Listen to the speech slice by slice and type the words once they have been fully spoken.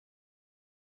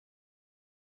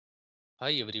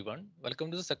Hi everyone,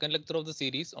 welcome to the second lecture of the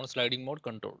series on sliding mode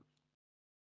control.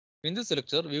 In this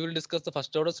lecture, we will discuss the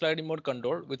first order sliding mode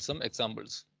control with some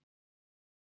examples.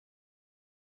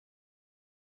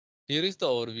 Here is the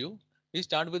overview. We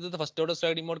start with the first order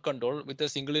sliding mode control with a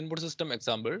single input system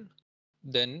example.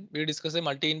 Then we discuss a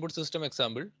multi-input system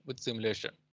example with simulation.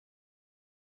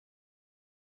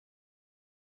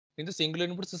 In the single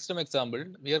input system example,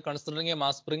 we are considering a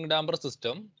mass spring damper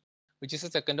system, which is a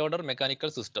second order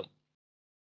mechanical system.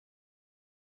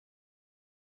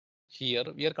 Here,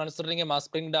 we are considering a mass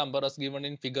spring damper as given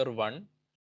in figure 1,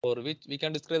 for which we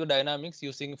can describe the dynamics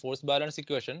using force balance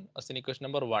equation as in equation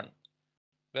number 1,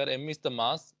 where m is the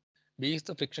mass, b is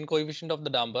the friction coefficient of the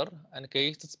damper, and k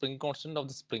is the spring constant of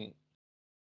the spring.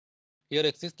 Here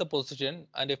x is the position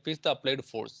and f is the applied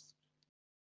force.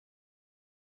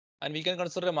 And we can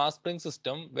consider a mass spring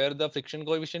system where the friction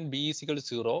coefficient b is equal to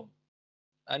 0,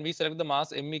 and we select the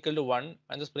mass m equal to 1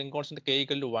 and the spring constant k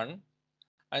equal to 1,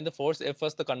 and the force f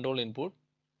as the control input.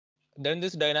 Then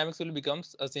this dynamics will become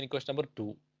as in equation number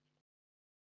 2.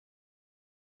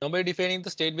 Now by defining the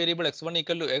state variable x1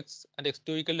 equal to x and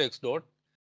x2 equal to x dot,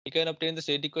 we can obtain the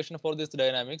state equation for this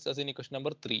dynamics as in equation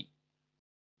number 3.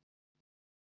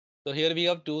 So here we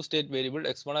have two state variable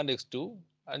x1 and x2,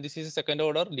 and this is a second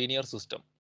order linear system.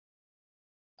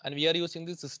 And we are using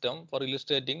this system for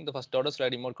illustrating the first order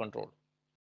sliding mode control.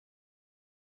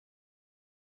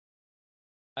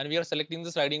 And we are selecting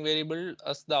the sliding variable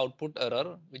as the output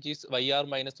error, which is yr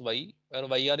minus y, where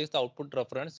yr is the output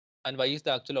reference and y is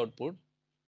the actual output.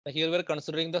 Here we are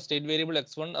considering the state variable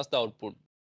x1 as the output.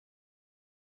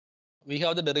 We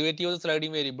have the derivative of the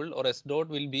sliding variable or s dot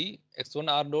will be x1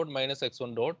 r dot minus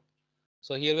x1 dot.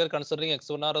 So here we are considering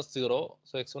x1 r as 0.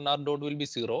 So x1 r dot will be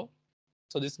 0.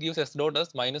 So this gives s dot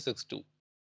as minus x2.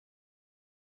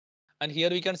 And here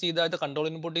we can see that the control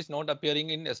input is not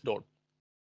appearing in s dot.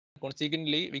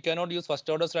 Consequently, we cannot use first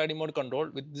order sliding mode control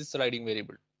with this sliding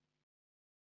variable.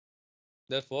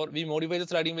 Therefore, we modify the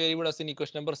sliding variable as in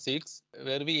equation number 6,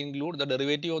 where we include the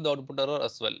derivative of the output error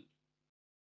as well.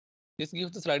 This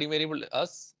gives the sliding variable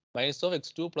as minus of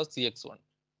x2 plus cx1.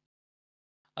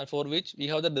 And for which we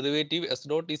have the derivative s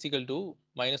dot is equal to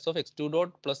minus of x2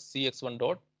 dot plus cx1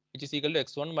 dot, which is equal to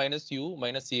x1 minus u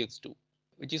minus cx2,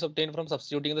 which is obtained from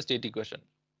substituting the state equation.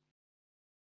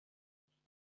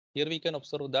 Here we can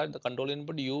observe that the control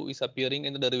input u is appearing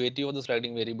in the derivative of the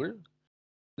sliding variable.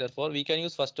 Therefore, we can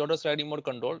use first order sliding mode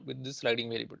control with this sliding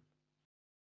variable.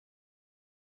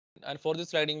 And for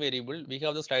this sliding variable, we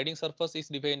have the sliding surface is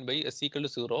defined by s equal to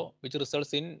 0, which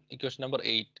results in equation number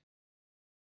 8.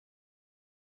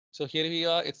 So here we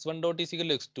are x1 dot is equal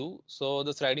to x2. So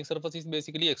the sliding surface is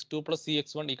basically x2 plus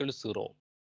cx1 equal to 0.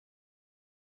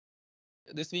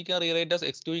 This we can rewrite as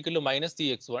x2 equal to minus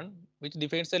cx1, which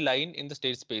defines a line in the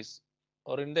state space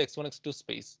or in the x1 x2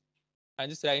 space. And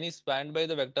this line is spanned by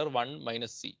the vector 1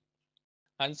 minus c.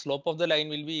 And slope of the line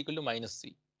will be equal to minus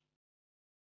c.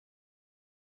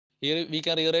 Here we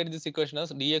can rewrite this equation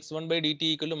as dx1 by dt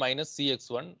equal to minus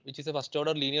cx1, which is a first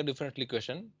order linear differential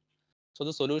equation. So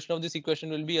the solution of this equation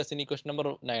will be as in equation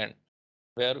number 9,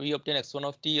 where we obtain x1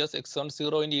 of t as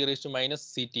x10 in e raised to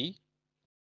minus ct.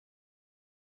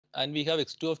 And we have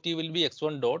x2 of t will be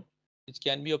x1 dot, which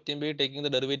can be obtained by taking the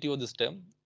derivative of this term.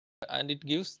 And it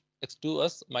gives x2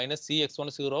 as minus c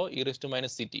x10 e raised to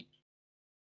minus ct.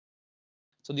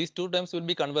 So these two terms will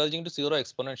be converging to 0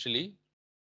 exponentially.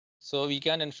 So we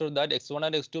can ensure that x1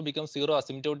 and x2 become 0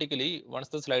 asymptotically once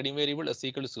the sliding variable is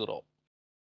equal to 0.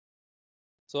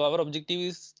 So our objective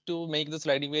is to make the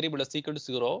sliding variable is equal to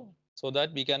 0 so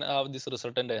that we can have this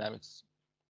resultant dynamics.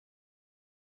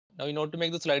 Now in order to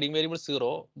make the sliding variable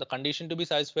 0, the condition to be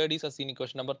satisfied is as in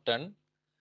equation number 10,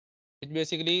 which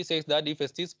basically says that if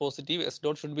s is positive, s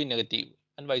dot should be negative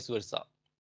and vice versa.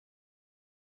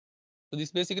 So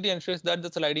this basically ensures that the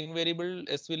sliding variable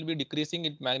s will be decreasing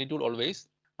in magnitude always,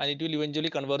 and it will eventually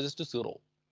converge to 0.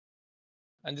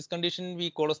 And this condition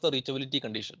we call as the reachability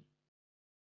condition.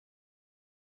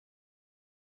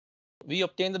 We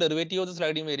obtain the derivative of the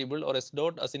sliding variable or s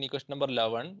dot as in equation number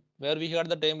 11, where we had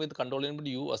the term with control input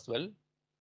u as well.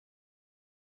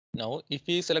 Now, if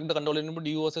we select the control input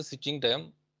u as a switching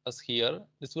term as here,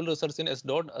 this will result in s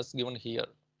dot as given here.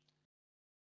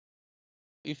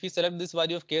 If we select this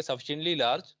value of k sufficiently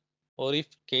large, or if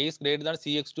k is greater than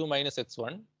cx2 minus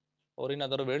x1, or in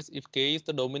other words, if k is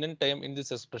the dominant term in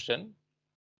this expression,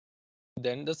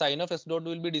 then the sign of s dot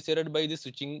will be decided by the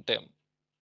switching term.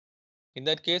 In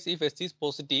that case, if s is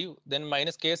positive, then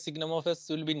minus k signum of s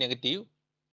will be negative,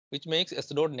 which makes s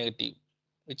dot negative,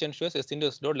 which ensures s into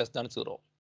s dot less than 0,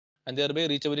 and thereby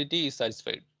reachability is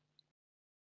satisfied.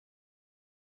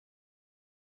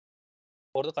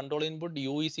 For the control input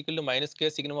u is equal to minus k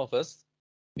signum of s,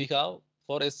 we have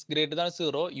for s greater than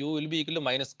 0, u will be equal to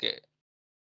minus k.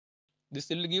 This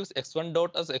will gives x1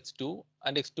 dot as x2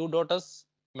 and x2 dot as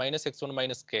minus x1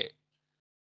 minus k.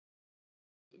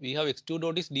 We have x2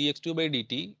 dot is dx2 by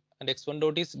dt and x1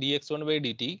 dot is dx1 by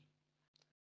dt.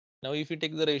 Now if we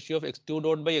take the ratio of x2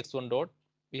 dot by x1 dot,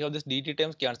 we have this dt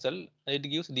terms cancel and it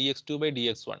gives dx2 by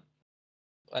dx1.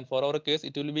 And for our case,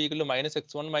 it will be equal to minus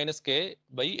x1 minus k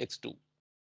by x2.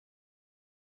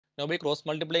 Now by cross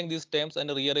multiplying these terms and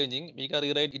rearranging, we can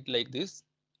rewrite it like this.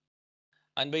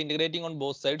 And by integrating on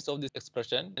both sides of this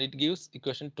expression, it gives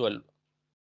equation 12.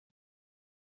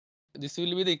 This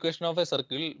will be the equation of a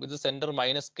circle with the center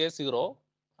minus k0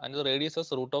 and the radius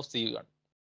as root of c1.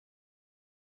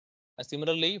 And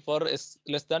similarly, for s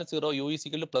less than 0, u is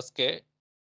equal to plus k,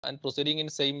 and proceeding in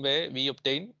the same way, we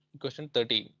obtain equation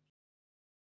 13.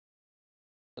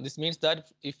 This means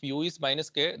that if u is minus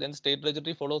k, then the state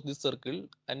trajectory follows this circle,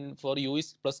 and for u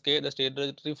is plus k, the state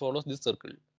trajectory follows this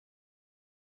circle.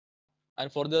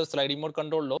 And for the sliding mode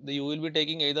control law, the u will be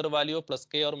taking either value of plus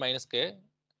k or minus k.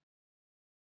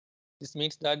 This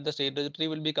means that the state trajectory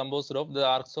will be composed of the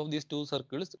arcs of these two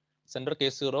circles, center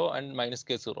k0 and minus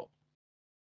k0.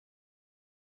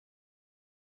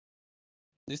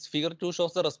 This figure 2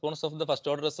 shows the response of the first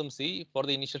order SMC for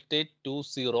the initial state 2,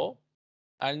 0,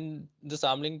 and the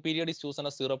sampling period is chosen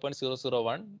as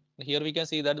 0.001. Here we can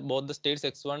see that both the states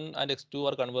x1 and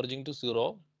x2 are converging to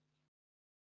 0,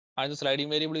 and the sliding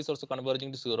variable is also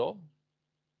converging to 0.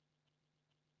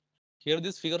 Here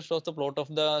this figure shows the plot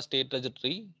of the state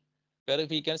trajectory, where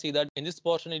we can see that in this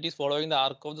portion it is following the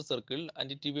arc of the circle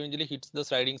and it eventually hits the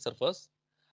sliding surface,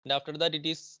 and after that it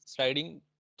is sliding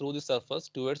through the surface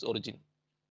towards origin.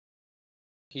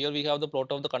 Here we have the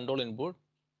plot of the control input,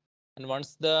 and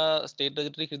once the state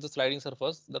trajectory hits the sliding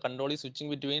surface, the control is switching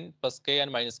between plus k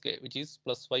and minus k, which is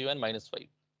plus 5 and minus 5.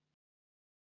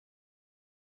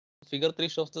 Figure 3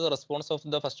 shows the response of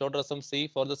the first order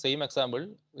SMC for the same example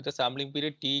with a sampling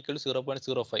period t equal to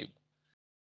 0.05.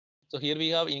 So here we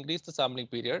have increased the sampling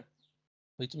period,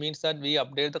 which means that we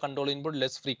update the control input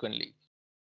less frequently.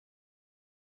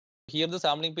 Here the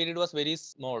sampling period was very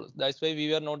small. That's why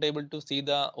we were not able to see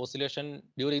the oscillation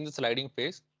during the sliding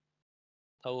phase.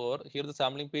 However, here the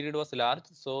sampling period was large,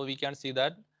 so we can see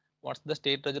that once the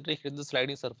state trajectory hits the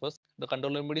sliding surface, the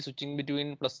control input is switching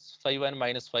between plus 5 and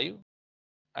minus 5,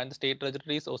 and the state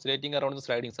trajectory is oscillating around the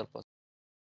sliding surface.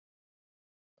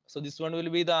 So this one will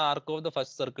be the arc of the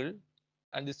first circle,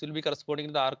 and this will be corresponding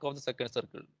to the arc of the second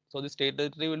circle. So the state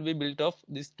trajectory will be built of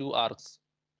these two arcs.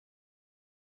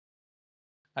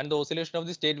 And the oscillation of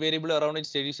the state variable around its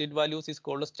steady state values is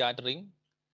called as scattering,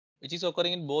 which is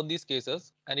occurring in both these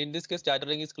cases, and in this case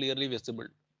scattering is clearly visible.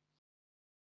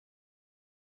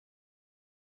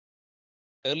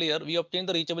 Earlier we obtained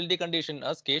the reachability condition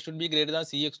as k should be greater than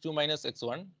cx2 minus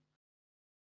x1.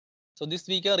 So this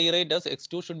we can rewrite as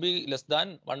x2 should be less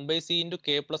than 1 by c into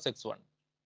k plus x1.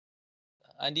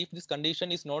 And if this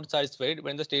condition is not satisfied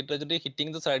when the state trajectory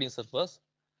hitting the sliding surface,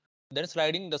 then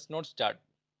sliding does not start.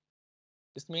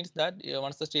 This means that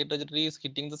once the state trajectory is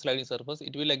hitting the sliding surface,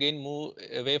 it will again move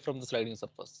away from the sliding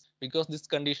surface because this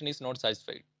condition is not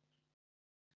satisfied.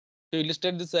 To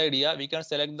illustrate this idea, we can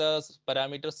select the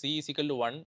parameter c is equal to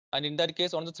 1, and in that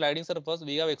case on the sliding surface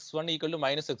we have x1 equal to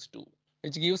minus x2,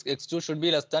 which gives x2 should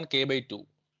be less than k by 2.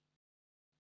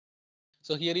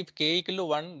 So here if k equal to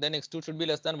 1, then x2 should be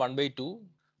less than 1 by 2.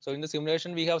 So in the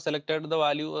simulation we have selected the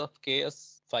value of k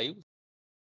as 5.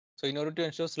 So in order to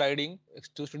ensure sliding,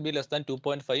 x2 should be less than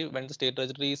 2.5 when the state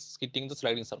trajectory is hitting the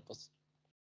sliding surface.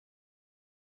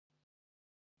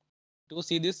 To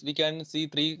see this, we can see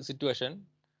three situations,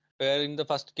 where in the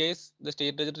first case, the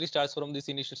state trajectory starts from this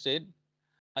initial state,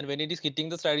 and when it is hitting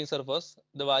the sliding surface,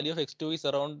 the value of x2 is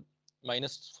around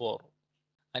minus 4.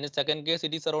 And in the second case,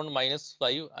 it is around minus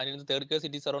 5, and in the third case,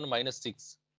 it is around minus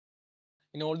 6.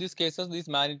 In all these cases, this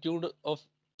magnitude of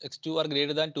x2 are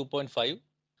greater than 2.5.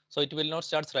 So it will not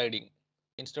start sliding.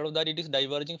 Instead of that, it is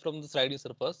diverging from the sliding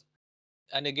surface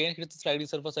and again hits the sliding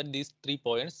surface at these 3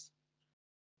 points,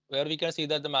 where we can see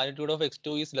that the magnitude of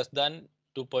x2 is less than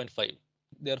 2.5.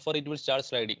 Therefore, it will start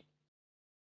sliding.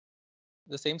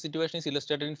 The same situation is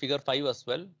illustrated in figure 5 as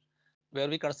well, where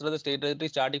we consider the state trajectory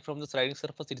starting from the sliding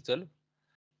surface itself.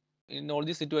 In all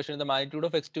these situations, the magnitude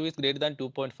of x2 is greater than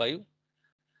 2.5.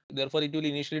 Therefore, it will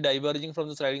initially diverging from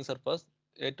the sliding surface.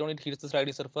 Later on, it hits the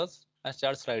sliding surface and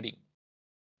starts sliding.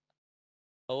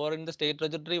 However, in the state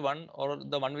trajectory 1 or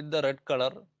the one with the red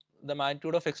color, the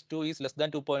magnitude of x2 is less than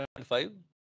 2.5.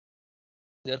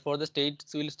 Therefore, the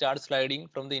states will start sliding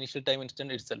from the initial time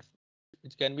instant itself,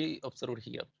 which can be observed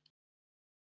here.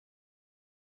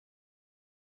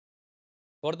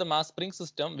 For the mass spring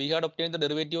system, we had obtained the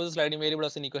derivative of the sliding variable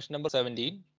as in equation number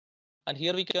 17. And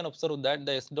here we can observe that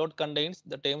the S dot contains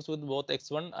the terms with both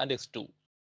x1 and x2.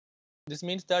 This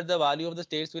means that the value of the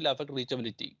states will affect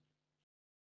reachability.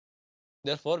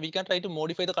 Therefore, we can try to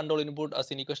modify the control input as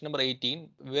in equation number 18,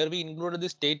 where we included the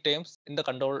state terms in the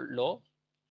control law.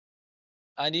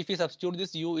 And if we substitute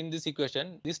this u in this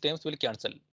equation, these terms will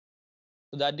cancel.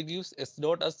 So that gives S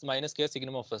dot as minus k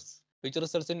signum of S, which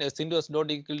results in S into S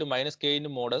dot equal to minus k into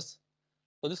mod S.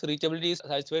 So this reachability is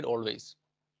satisfied always.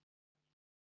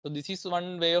 So this is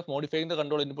one way of modifying the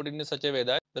control input in such a way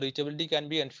that the reachability can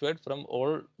be ensured from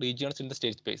all regions in the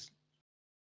state space.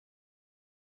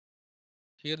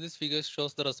 Here this figure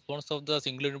shows the response of the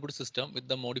single input system with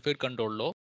the modified control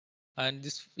law. And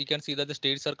this we can see that the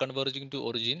states are converging to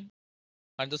origin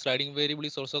and the sliding variable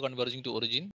is also converging to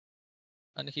origin.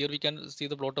 And here we can see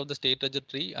the plot of the state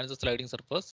trajectory and the sliding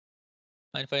surface.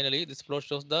 And finally, this plot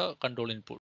shows the control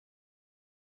input.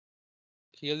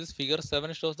 Here this figure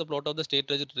 7 shows the plot of the state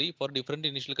trajectory for different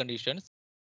initial conditions.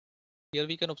 Here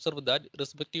we can observe that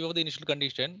irrespective of the initial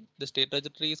condition, the state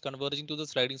trajectory is converging to the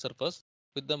sliding surface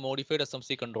with the modified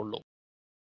SMC control law.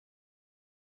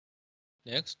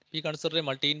 Next, we consider a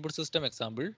multi-input system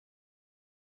example.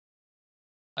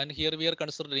 And here we are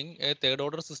considering a third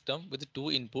order system with two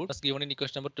inputs as given in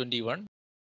equation number 21.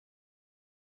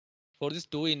 For these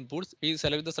two inputs, we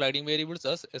select the sliding variables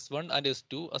as S1 and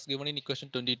S2 as given in equation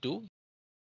 22.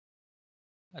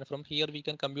 And from here we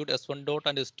can compute S1 dot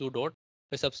and S2 dot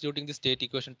by substituting the state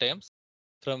equation terms,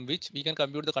 from which we can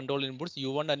compute the control inputs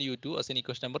U1 and U2 as in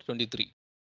equation number 23.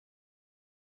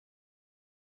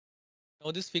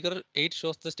 Now this figure 8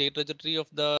 shows the state trajectory of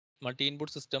the multi-input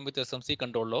system with SMC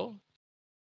control law.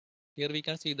 Here we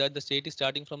can see that the state is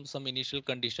starting from some initial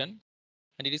condition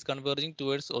and it is converging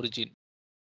towards origin.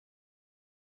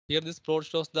 Here this plot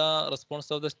shows the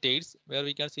response of the states, where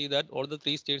we can see that all the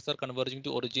three states are converging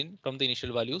to origin from the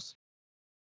initial values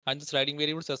and the sliding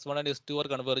variables S1 and S2 are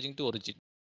converging to origin.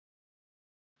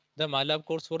 The Matlab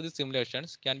codes for these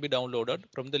simulations can be downloaded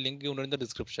from the link given in the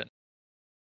description.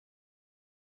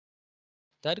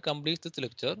 That completes this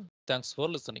lecture. Thanks for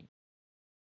listening.